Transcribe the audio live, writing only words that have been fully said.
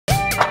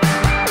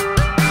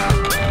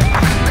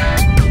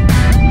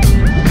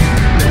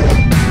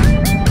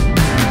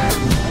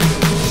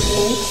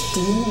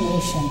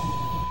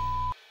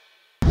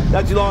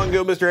Not too long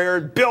ago, Mr.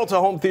 Heron built a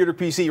home theater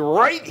PC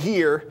right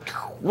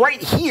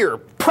here,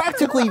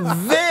 practically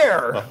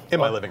there. In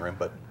my living room,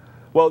 but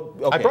well,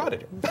 okay. I brought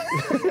it.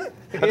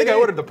 I think I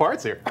ordered the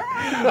parts here.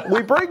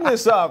 We bring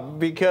this up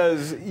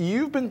because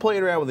you've been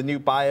playing around with the new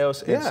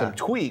BIOS and some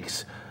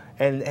tweaks,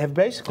 and have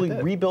basically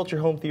rebuilt your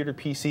home theater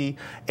PC.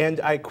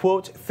 And I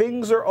quote,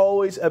 "Things are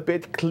always a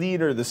bit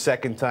cleaner the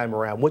second time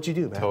around." What'd you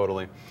do, man?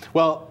 Totally.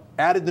 Well,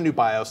 added the new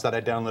BIOS that I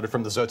downloaded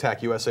from the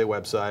Zotac USA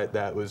website.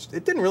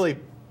 It didn't really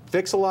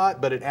fix a lot,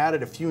 but it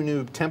added a few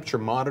new temperature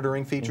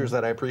monitoring features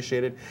that I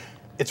appreciated.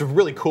 It's a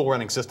really cool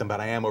running system, but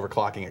I am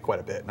overclocking it quite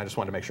a bit, and I just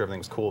wanted to make sure everything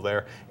was cool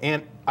there.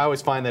 And I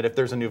always find that if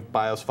there's a new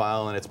BIOS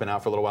file and it's been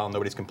out for a little while and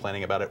nobody's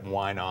complaining about it,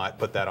 why not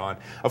put that on?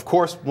 Of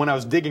course, when I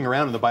was digging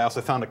around in the BIOS,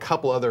 I found a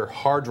couple other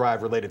hard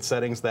drive related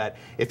settings that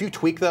if you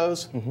tweak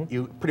those,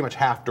 you pretty much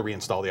have to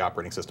reinstall the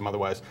operating system.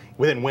 Otherwise,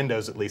 within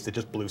Windows at least, it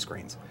just blue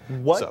screens.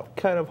 What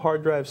kind of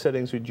hard drive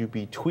settings would you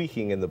be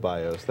tweaking in the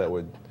BIOS that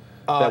would...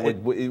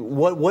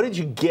 what did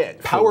you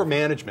get? Power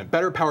management,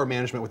 better power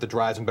management with the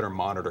drives and better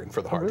monitoring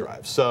for the hard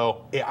drive.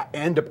 So I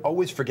end up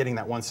always forgetting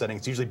that one setting.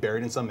 It's usually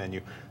buried in some menu.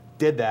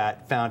 Did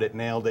that, found it,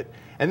 nailed it.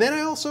 And then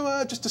I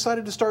also just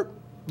decided to start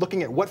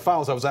looking at what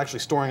files I was actually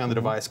storing on the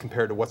device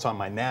compared to what's on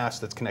my NAS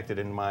that's connected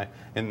in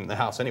the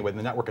house anyway,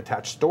 the network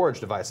attached storage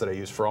device that I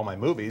use for all my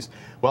movies.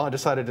 Well, I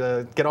decided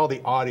to get all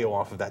the audio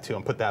off of that too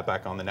and put that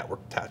back on the network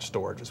attached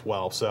storage as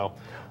well. So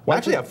I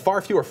actually have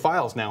far fewer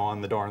files now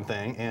on the darn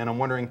thing, and I'm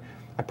wondering,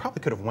 I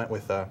probably could have went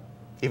with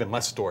even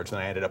less storage than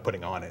I ended up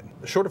putting on it.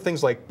 Short of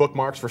things like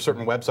bookmarks for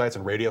certain websites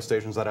and radio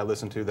stations that I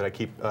listen to that I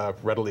keep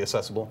readily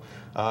accessible,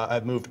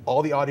 I've moved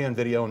all the audio and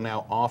video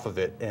now off of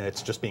it, and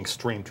it's just being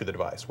streamed to the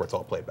device where it's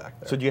all played back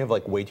there. So do you have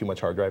like way too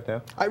much hard drive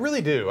now? I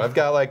really do. I've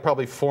got like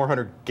probably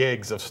 400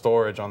 gigs of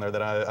storage on there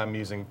that I'm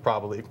using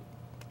probably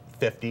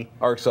 50.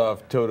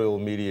 Arcsoft Total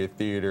Media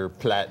Theater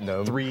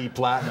Platinum. 3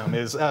 Platinum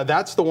is,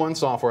 that's the one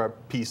software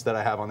piece that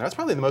I have on there. That's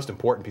probably the most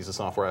important piece of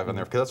software I have on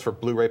there, because that's for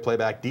Blu-ray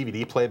playback,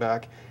 DVD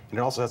playback, and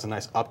it also has a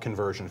nice up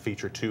conversion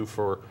feature too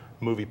for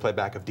movie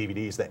playback of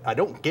DVDs that I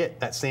don't get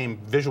that same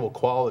visual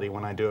quality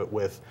when I do it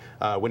with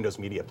Windows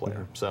Media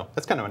Player. So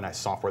that's kind of a nice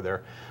software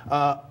there.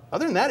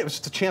 Other than that, it was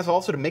just a chance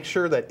also to make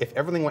sure that if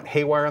everything went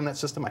haywire on that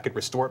system, I could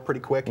restore it pretty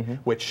quick,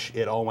 which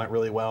it all went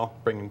really well.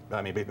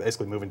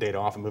 Basically moving data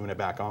off and moving it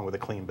back on with a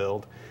clean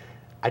build.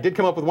 I did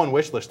come up with one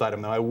wish list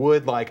item though. I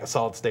would like a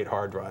solid state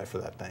hard drive for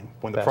that thing.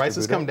 When the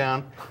prices come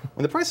down,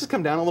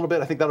 a little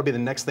bit, I think that'll be the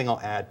next thing I'll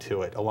add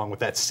to it, along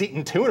with that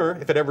Ceton tuner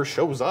if it ever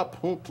shows up.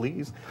 Oh,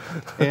 please.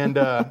 And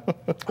other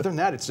than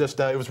that, it's just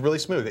it was really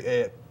smooth.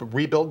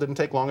 Rebuild didn't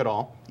take long at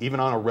all,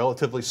 even on a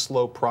relatively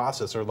slow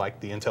processor like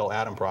the Intel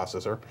Atom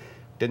processor.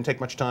 Didn't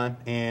take much time,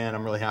 and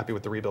I'm really happy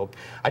with the rebuild.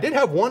 I did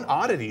have one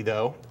oddity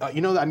though.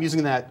 You know, I'm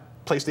using that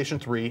PlayStation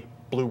 3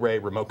 Blu-ray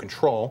remote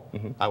control.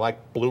 I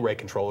like Blu-ray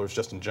controllers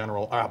just in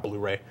general.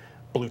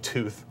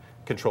 Bluetooth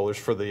controllers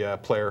for the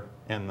player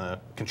and the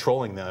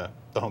controlling the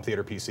home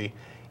theater PC.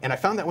 And I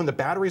found that when the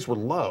batteries were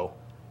low,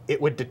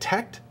 it would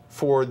detect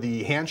for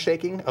the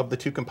handshaking of the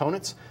two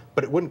components,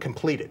 but it wouldn't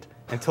complete it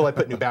until I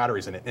put new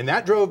batteries in it. And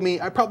that drove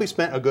me, I probably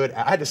spent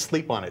I had to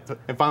sleep on it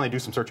and finally do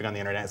some searching on the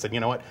internet and said,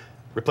 you know what,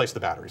 replace the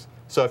batteries.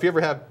 So if you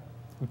ever have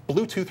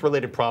Bluetooth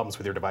related problems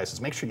with your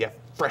devices, make sure you have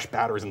fresh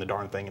batteries in the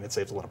darn thing, and it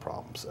saves a lot of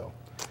problems. So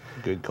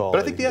good call.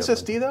 But I think the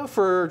SSD though,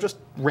 for just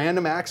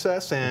random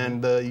access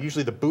and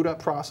usually the boot up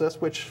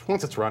process, which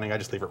once it's running, I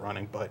just leave it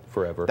running. But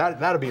forever.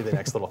 That'll be the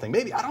next little thing.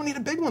 Maybe I don't need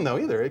a big one though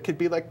either. It could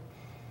be like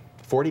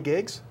 40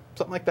 gigs,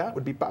 something like that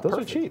would be about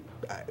perfect. Those are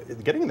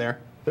cheap. Getting there.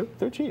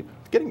 They're cheap.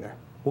 Getting there.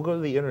 We'll go to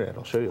the internet.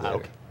 I'll show you later.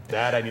 Okay.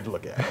 That I need to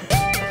look at.